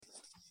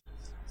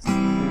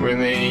When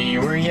they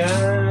were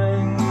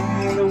young,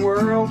 the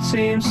world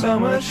seemed so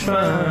much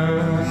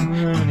fun.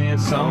 And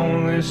it's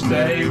on this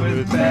day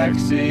with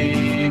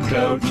backseat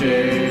coaches.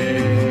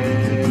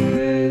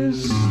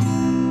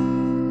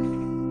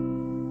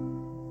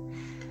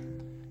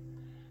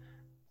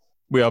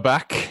 We are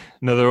back,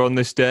 another On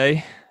This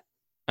Day.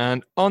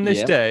 And on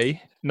this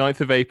day,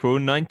 9th of April,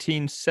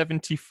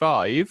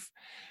 1975,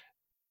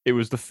 it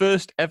was the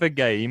first ever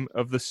game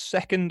of the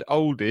second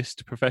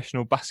oldest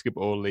professional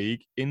basketball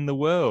league in the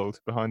world,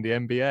 behind the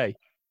NBA.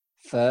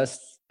 First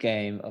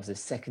game of the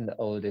second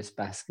oldest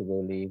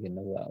basketball league in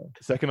the world.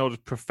 Second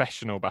oldest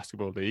professional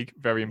basketball league,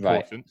 very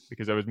important,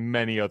 because there was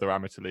many other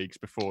amateur leagues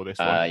before this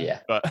one.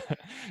 Yeah. But do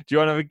you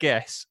want to have a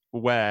guess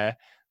where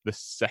the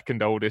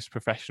second oldest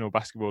professional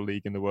basketball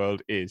league in the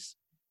world is?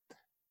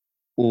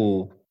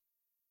 Ooh,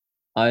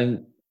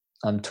 I'm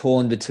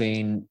torn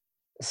between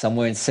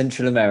somewhere in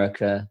Central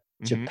America,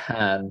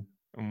 Japan,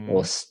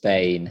 or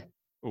Spain.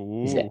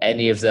 Ooh. Is it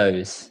any of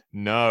those?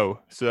 No.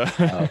 So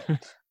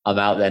I'm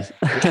out then.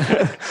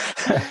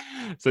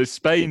 So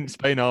Spain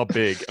are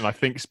big, and I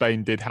think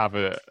Spain did have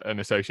an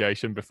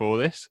association before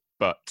this,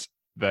 but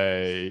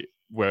they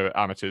were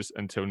amateurs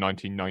until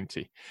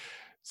 1990.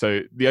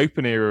 So the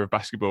open era of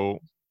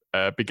basketball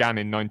began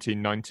in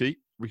 1990,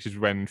 which is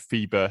when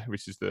FIBA,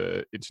 which is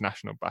the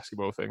international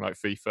basketball thing like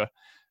FIFA,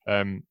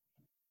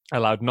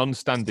 allowed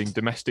non-standing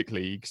domestic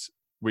leagues,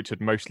 which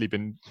had mostly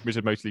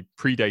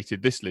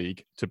predated this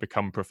league, to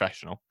become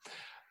professional.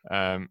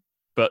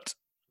 But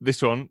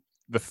this one,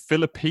 the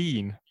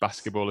Philippine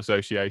Basketball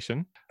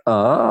Association,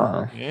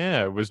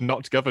 was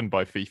not governed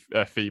by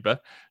FIBA,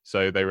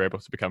 so they were able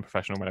to become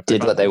professional whenever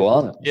did what they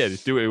want. Yeah,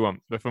 just do what you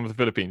want. They're from the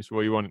Philippines.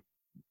 What you want,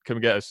 come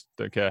and get us.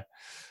 Don't care.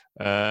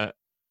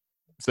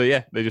 So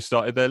yeah, they just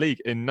started their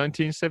league in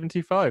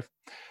 1975,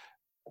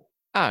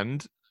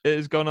 and it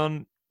has gone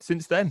on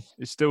since then.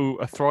 It's still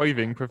a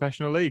thriving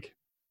professional league.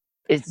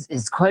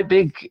 It's quite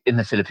big in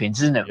the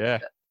Philippines, isn't it? Yeah.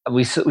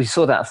 We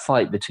saw that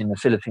fight between the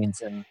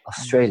Philippines and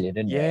Australia,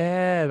 didn't we?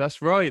 Yeah, that's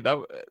right.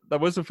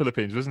 That was the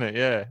Philippines, wasn't it?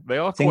 Yeah, they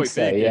are quite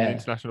big in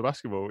international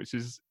basketball, which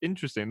is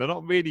interesting.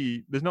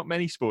 There's not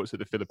many sports that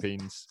the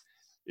Philippines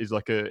is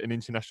like an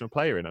international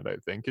player in, I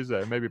don't think, is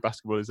there? Maybe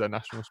basketball is their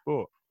national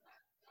sport.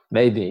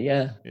 Maybe,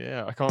 yeah.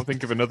 Yeah, I can't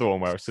think of another one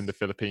where I've seen the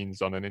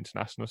Philippines on an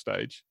international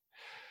stage.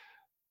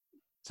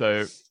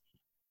 So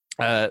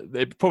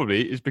it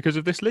probably is because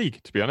of this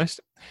league, to be honest.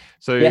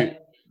 So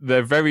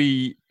they're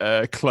very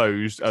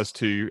closed as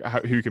to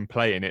who can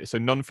play in it. So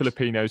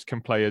non-Filipinos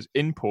can play as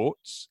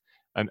imports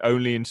and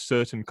only in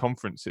certain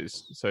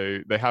conferences. So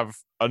they have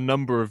a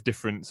number of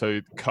different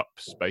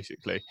cups,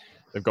 basically.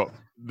 They've got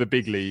the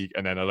big league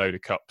and then a load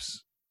of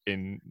cups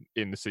in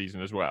the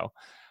season as well.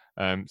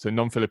 So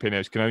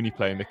non-Filipinos can only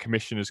play in the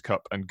Commissioner's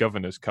Cup and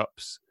Governor's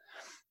Cups.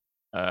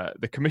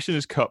 The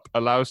Commissioner's Cup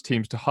allows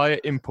teams to hire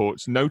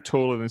imports no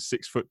taller than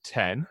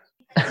 6'10".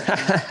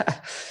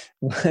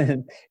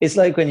 It's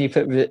like when you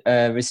put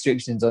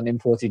restrictions on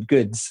imported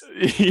goods.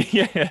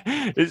 Yeah,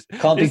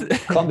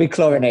 can't be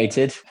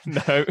chlorinated.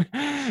 No,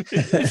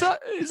 is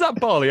that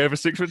barley over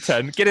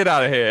 6'10"? Get it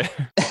out of here.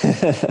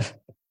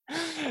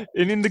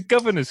 And in the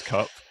Governor's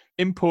Cup,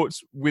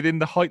 imports within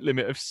the height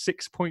limit of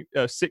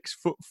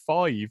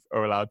 6'5"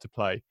 are allowed to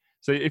play.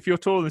 So if you're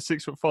taller than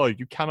 6'5",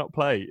 you cannot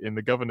play in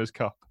the Governor's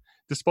Cup,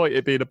 despite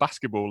it being a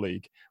basketball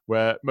league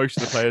where most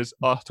of the players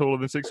are taller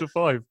than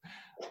 6'5".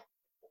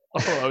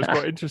 I thought that was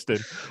quite interesting.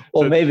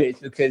 Or maybe it's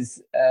because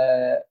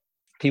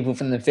people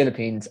from the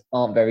Philippines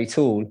aren't very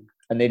tall,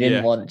 and they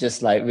didn't want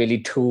just like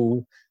really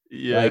tall,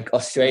 like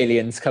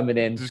Australians coming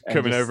in,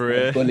 coming over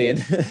here,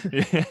 bullying.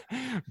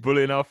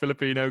 Bullying our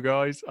Filipino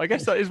guys. I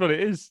guess that is what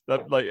it is.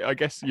 I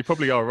guess you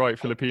probably are right.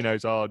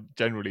 Filipinos are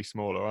generally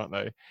smaller, aren't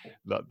they?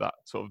 That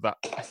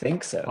I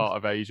think so. Part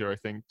of Asia, I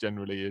think,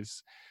 generally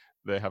is.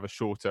 They have a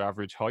shorter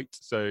average height.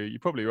 So you're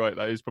probably right.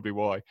 That is probably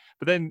why.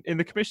 But then in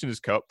the Commissioner's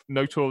Cup,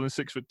 no taller than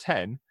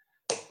 6'10".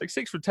 Like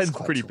 6'10" is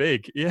pretty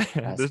big. Yeah.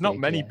 There's not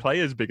many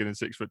players bigger than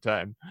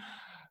 6'10".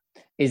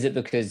 Is it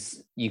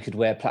because you could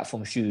wear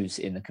platform shoes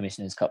in the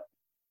Commissioner's Cup?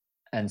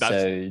 And that's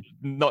so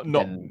not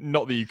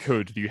that you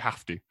could, you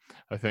have to,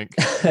 I think.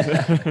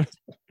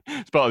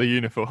 It's part of the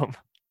uniform.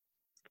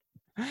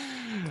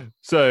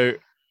 So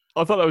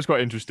I thought that was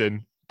quite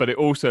interesting, but it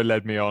also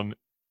led me on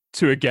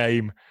to a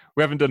game.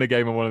 We haven't done a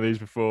game on one of these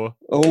before.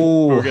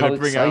 Oh, we're going to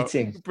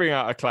bring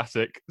out a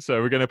classic.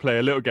 So we're going to play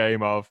a little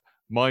game of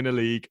Minor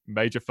League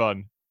Major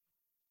Fun.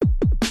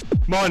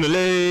 Minor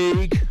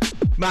League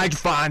Major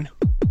Fun.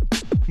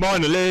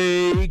 Minor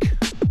League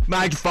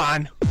Major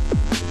Fun.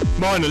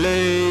 Minor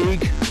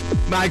League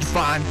Major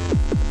Fun.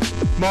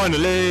 Minor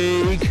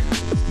League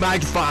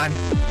Major Fun.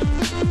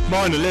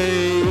 Minor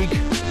League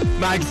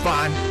Major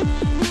Fun.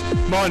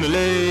 Minor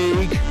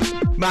League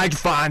Major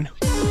Fun.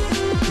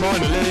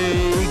 Minor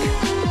League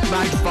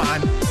Major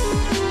Fun.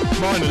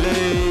 Minor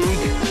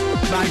League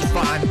Major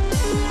Fun.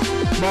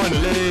 Minor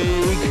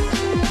League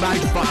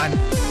Major Fun.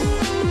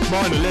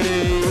 Minor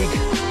League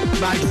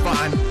Major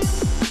Fun.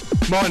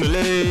 Minor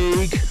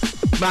League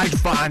Major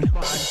Fun.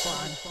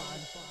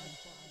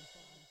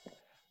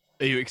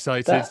 Are you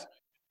excited?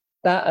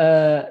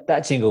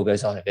 That jingle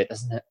goes on a bit,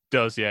 doesn't it?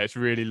 Does, yeah. It's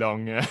really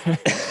long. Yeah.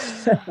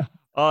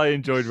 I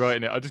enjoyed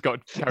writing it. I just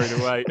got carried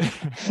away.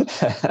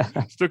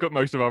 Stuck up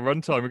most of our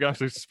runtime. We're going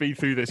to have to speed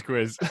through this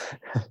quiz.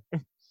 Do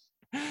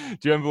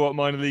you remember what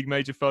minor league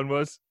major fun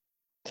was?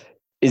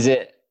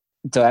 Do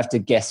I have to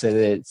guess whether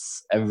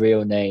it's a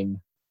real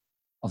name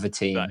of a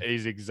team? That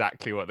is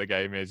exactly what the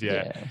game is,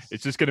 yeah. Yes.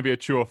 It's just going to be a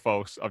true or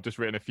false. I've just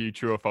written a few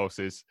true or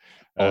falses.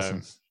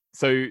 Awesome.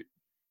 So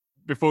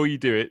before you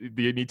do it,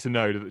 you need to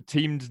know that the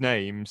teams'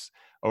 names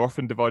are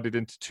often divided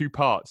into two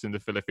parts in the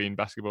Philippine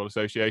Basketball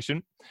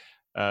Association.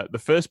 The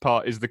first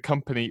part is the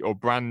company or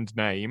brand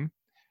name.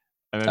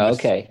 And then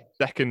the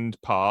second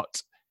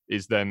part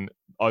is then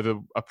either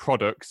a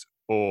product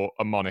or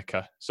a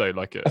moniker. So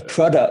like a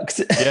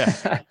product.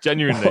 Yeah,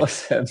 genuinely.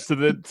 Awesome. So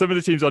some of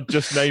the teams are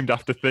just named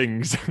after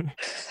things.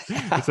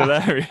 It's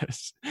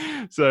hilarious.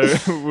 So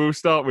we'll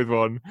start with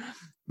one.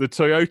 The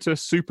Toyota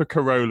Super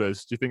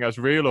Corollas. Do you think that's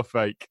real or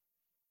fake?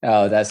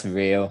 Oh, that's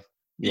real.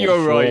 Yeah,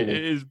 you're right. It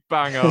is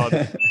bang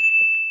on.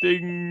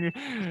 Ding.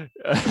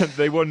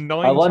 They won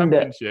 9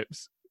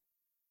 championships.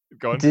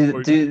 Go on.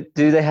 Do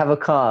they have a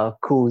car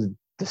called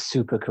the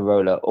Super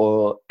Corolla,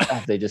 or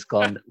have they just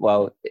gone,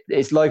 well,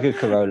 it's like a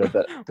Corolla,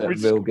 but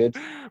real good?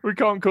 We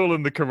can't call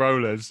them the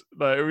Corollas.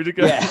 Like, they're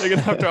going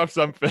to have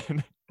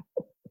something.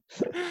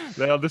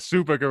 They are the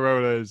Super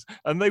Corollas.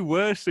 And they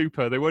were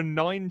super. They won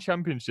 9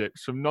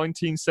 championships from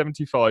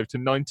 1975 to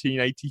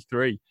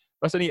 1983.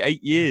 That's only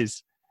 8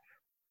 years.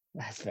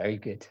 That's very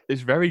good.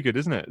 It's very good,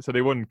 isn't it? So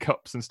they won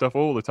cups and stuff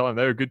all the time.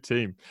 They're a good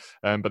team.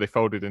 But they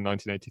folded in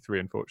 1983,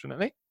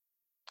 unfortunately.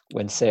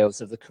 When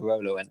sales of the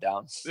Corolla went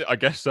down. I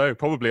guess so.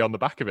 Probably on the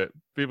back of it.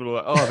 People are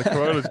like, oh, the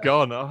Corolla's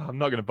gone. Oh, I'm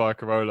not going to buy a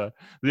Corolla.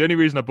 The only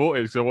reason I bought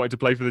it is because I wanted to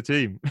play for the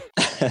team.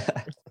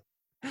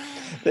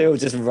 They all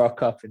just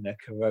rock up in their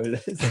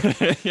Corollas.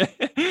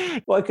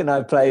 Why can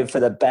I play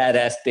for the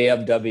badass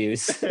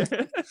BMWs?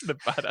 The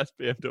badass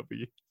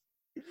BMW.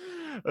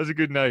 That's a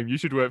good name. You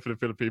should work for the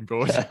Philippine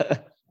board.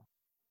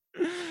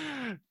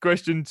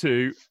 Question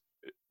 2.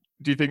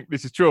 Do you think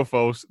this is true or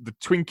false? The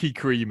Twinkie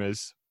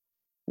Creamers.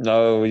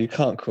 No, you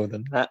can't call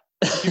them that.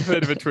 You've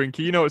heard of a Twinkie.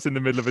 You know what's in the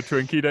middle of a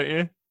Twinkie, don't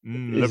you?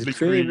 Lovely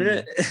cream.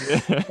 Yeah.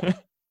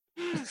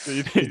 So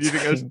you think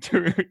that's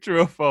true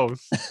or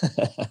false?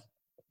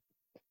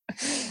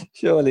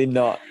 Surely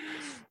not.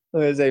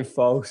 I'm going to say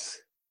false.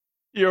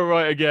 You're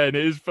right again.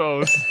 It is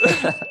false.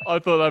 I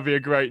thought that'd be a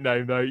great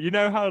name, though. You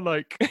know how,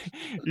 like,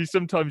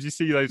 sometimes you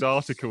see those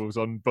articles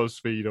on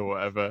BuzzFeed or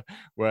whatever,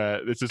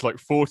 where there's just like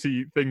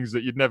 40 things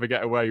that you'd never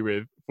get away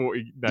with,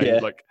 40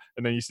 names, like,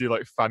 and then you see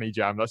like Fanny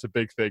Jam. That's a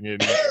big thing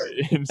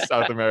in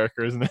South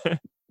America, isn't it?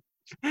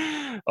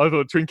 I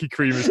thought Twinkie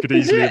Creamers could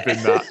easily have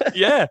been that.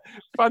 Yeah,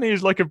 Fanny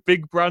is like a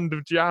big brand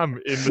of jam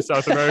in the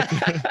South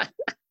America.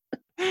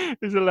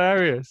 It's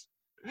hilarious.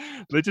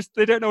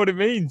 They don't know what it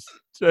means.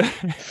 So.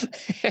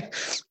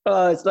 It's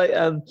like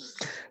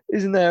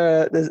isn't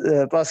there there's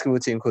a basketball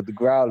team called the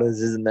Growlers,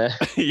 isn't there?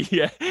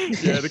 yeah,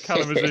 the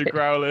Kalamazoo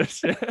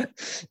Growlers.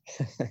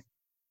 Yeah.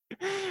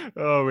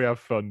 Oh, we have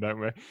fun,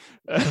 don't we?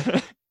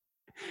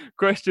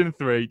 Question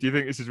 3. Do you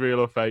think this is real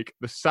or fake?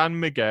 The San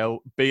Miguel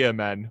Beer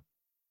Men.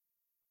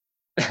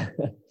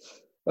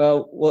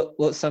 Well,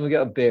 what's San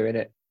Miguel beer in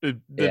it?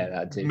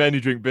 That too. Men who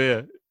drink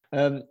beer.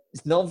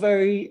 It's not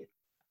very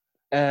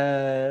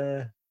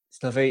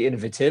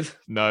innovative.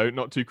 No,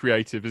 not too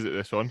creative, is it,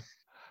 this one?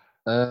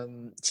 So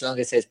I'm going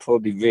to say it's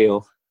probably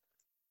real.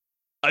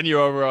 And you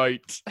are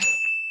right.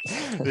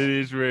 It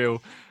is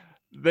real.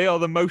 They are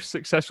the most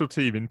successful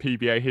team in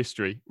PBA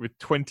history with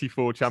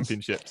 24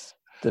 championships.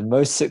 The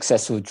most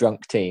successful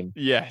drunk team.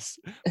 Yes.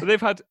 But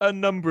they've had a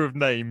number of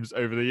names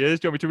over the years.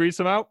 Do you want me to read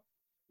some out?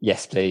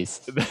 Yes,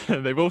 please.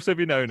 They've also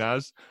been known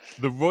as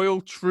the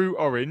Royal True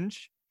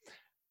Orange,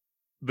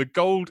 the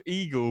Gold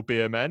Eagle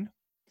Beer Men,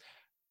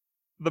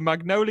 the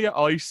Magnolia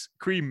Ice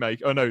Cream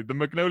Maker. Oh no, the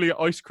Magnolia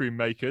Ice Cream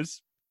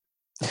Makers.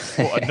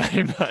 What a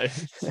name that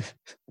is.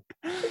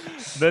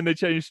 Then they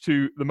changed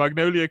to the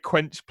Magnolia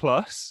Quench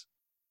Plus.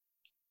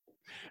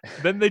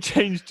 Then they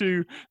changed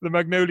to the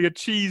Magnolia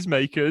Cheese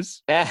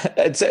Makers. Are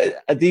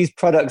these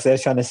products they're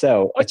trying to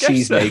sell? A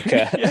cheese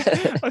maker?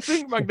 Yeah. I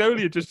think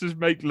Magnolia just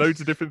make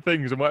loads of different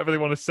things, and whatever they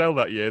want to sell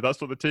that year,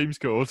 that's what the team's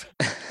called.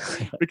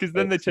 Because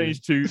then they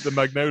changed to the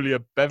Magnolia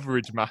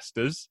Beverage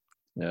Masters.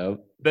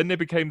 No. Then they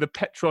became the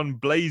Petron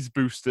Blaze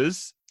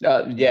Boosters.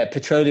 Yeah,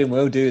 petroleum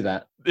will do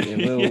that.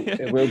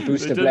 It will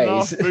boost the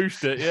blaze.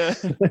 Boost it, yeah.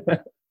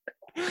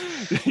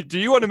 Do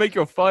you want to make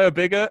your fire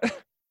bigger?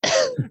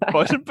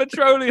 Buy some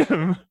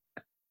petroleum.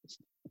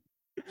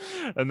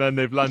 And then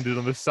they've landed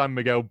on the San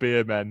Miguel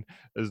Beer Men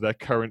as their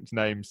current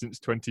name since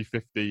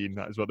 2015.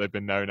 That is what they've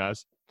been known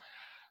as.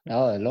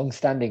 Oh, a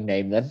long-standing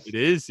name then. It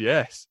is,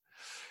 yes.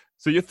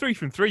 So you're 3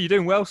 from 3. You're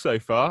doing well so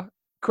far.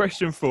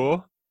 Question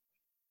 4.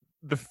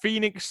 The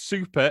Phoenix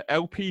Super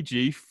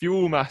LPG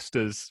Fuel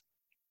Masters.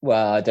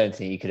 Well, I don't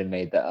think you could have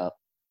made that up.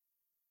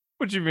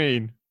 What do you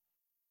mean?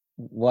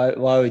 Why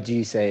would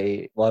you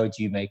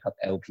make up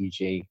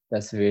LPG?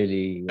 That's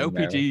really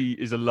LPG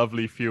is a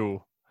lovely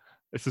fuel.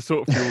 It's the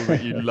sort of fuel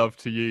that you love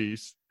to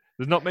use.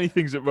 There's not many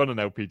things that run on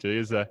LPG,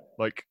 is there?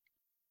 Like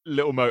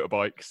little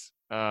motorbikes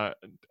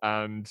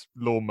and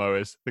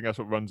lawnmowers. I think that's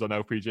what runs on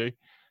LPG.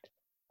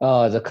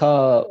 Oh, the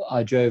car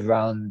I drove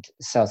around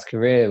South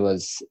Korea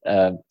was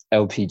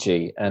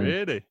LPG. And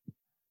really?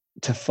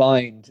 To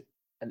find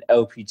an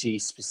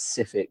LPG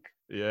specific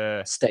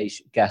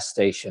gas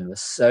station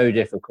was so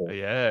difficult.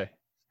 Yeah.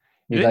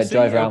 You like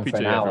drive around for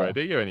an hour.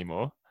 Do you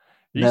anymore?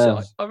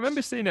 No. I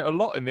remember seeing it a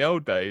lot in the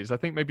old days. I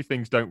think maybe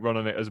things don't run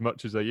on it as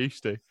much as they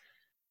used to.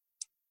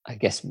 I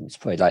guess it's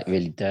probably like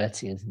really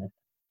dirty, isn't it?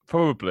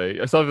 Probably.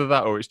 It's either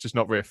that or it's just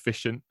not very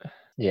efficient.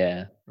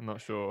 Yeah. I'm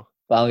not sure.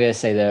 But I'm going to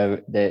say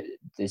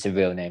it's a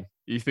real name.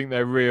 You think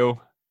they're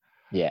real?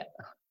 Yeah.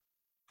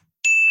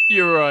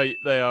 You're right.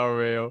 They are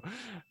real.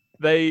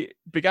 They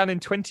began in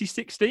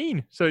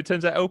 2016. So it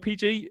turns out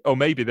LPG, or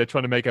maybe they're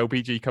trying to make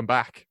LPG come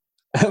back.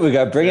 We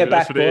go, bring it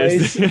back,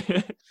 boys.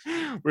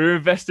 We're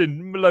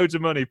investing loads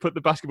of money. Put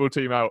the basketball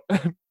team out.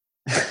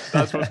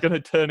 That's what's going to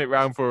turn it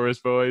round for us,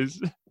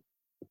 boys.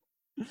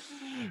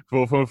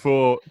 4 from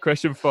 4.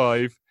 Question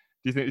 5. Do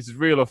you think this is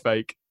real or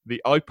fake?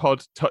 The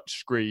iPod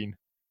touchscreen.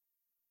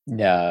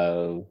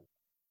 No.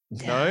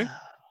 No?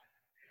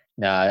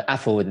 No,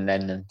 Apple wouldn't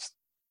lend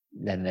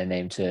their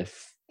name to a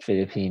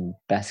Philippine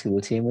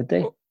basketball team, would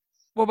they?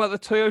 What about the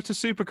Toyota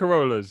Super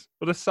Corollas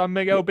or the San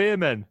Miguel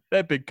Beermen?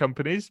 They're big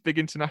companies, big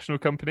international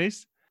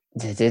companies.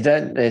 They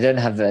don't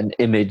have an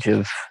image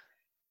of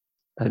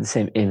the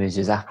same image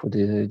as Apple,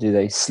 do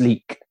they?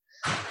 Sleek.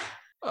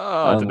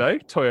 I don't know.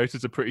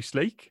 Toyotas are pretty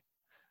sleek.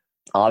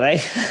 Are they?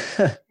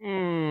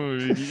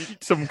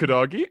 Someone could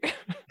argue.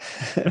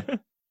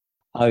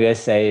 I'm going to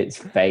say it's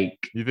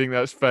fake. You think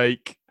that's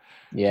fake?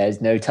 Yeah,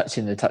 there's no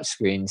touching the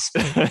touchscreens.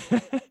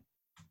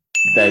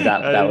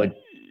 that would.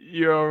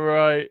 You're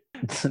right.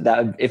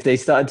 That if they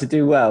started to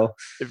do well,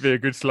 it'd be a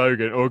good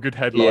slogan or a good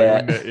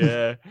headline, wouldn't it?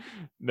 Yeah.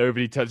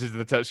 Nobody touches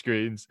the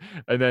touchscreens.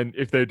 And then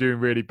if they're doing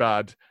really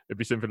bad, it'd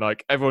be something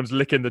like everyone's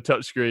licking the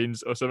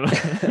touchscreens or something.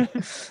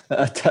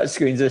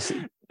 Touchscreens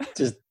are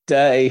just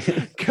dirty.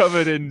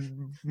 Covered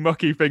in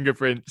mucky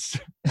fingerprints.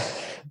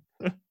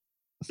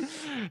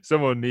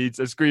 Someone needs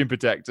a screen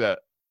protector.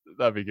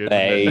 That'd be good.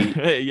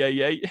 Hey.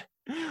 Yeah.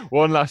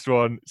 One last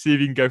one. See if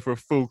you can go for a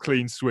full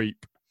clean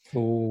sweep.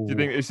 Ooh. Do you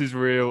think this is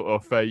real or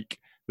fake?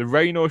 The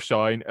Rain or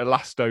Shine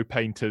Elasto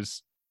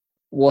Painters.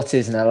 What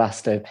is an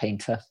Elasto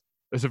painter?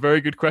 That's a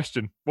very good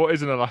question. What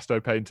is an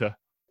Elasto painter?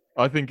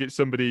 I think it's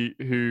somebody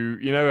who,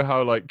 you know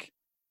how like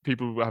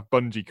people have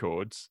bungee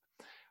cords?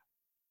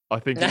 I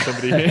think it's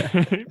somebody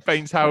who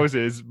paints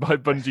houses by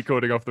bungee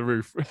cording off the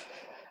roof.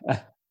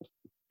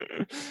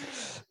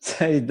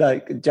 So he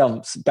like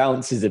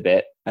bounces a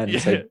bit and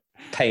so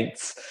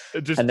paints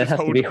and then has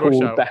to be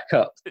hauled back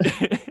up.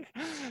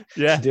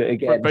 Yeah, to do it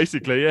again.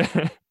 Basically,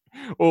 yeah.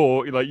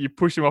 Or like you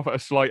push him off at a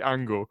slight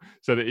angle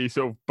so that he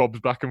sort of bobs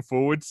back and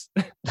forwards.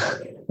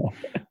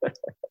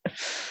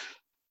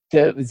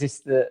 Was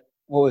this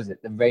what was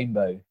it? The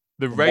rainbow?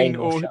 The rain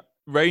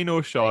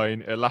or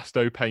shine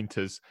Elasto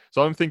painters.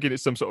 So I'm thinking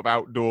it's some sort of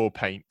outdoor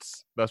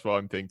paints. That's what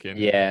I'm thinking.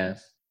 Yeah.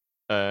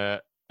 For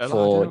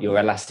your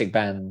elastic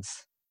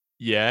bands.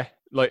 Yeah.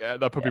 Like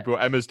that's probably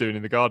what Emma's doing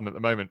in the garden at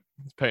the moment.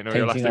 It's painting all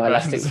your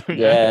elastic bands.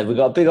 Yeah, we've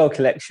got a big old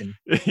collection.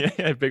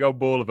 Yeah, big old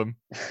ball of them.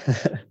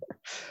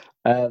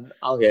 I'm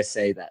going to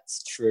say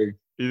that's true.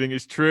 You think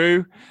it's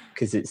true?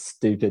 Because it's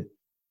stupid.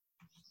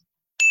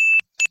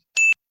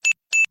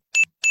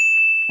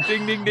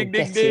 Ding, ding, ding,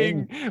 ding,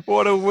 ding.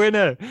 What a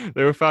winner.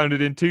 They were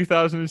founded in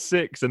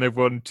 2006 and they've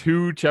won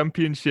 2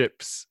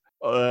 championships.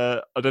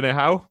 I don't know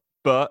how,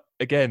 but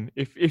again,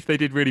 if they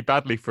did really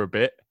badly for a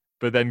bit,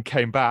 but then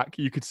came back,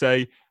 you could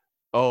say,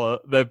 oh,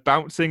 they're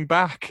bouncing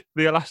back,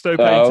 the Elasto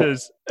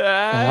painters.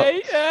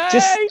 Hey.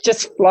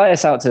 Just fly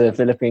us out to the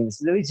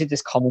Philippines. We should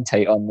just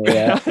commentate on the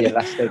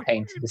Elasto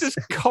painters. Just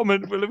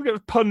comment. We'll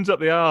get puns up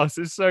the arse.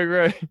 It's so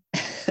great.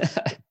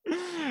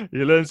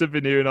 You learn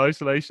something new in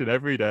isolation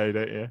every day,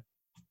 don't you?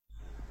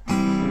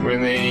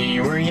 When they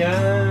were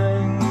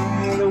young,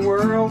 the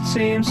world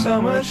seemed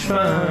so much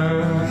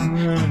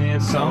fun.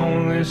 It's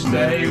on this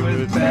day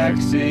with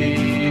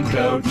backseat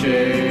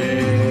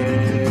coaches.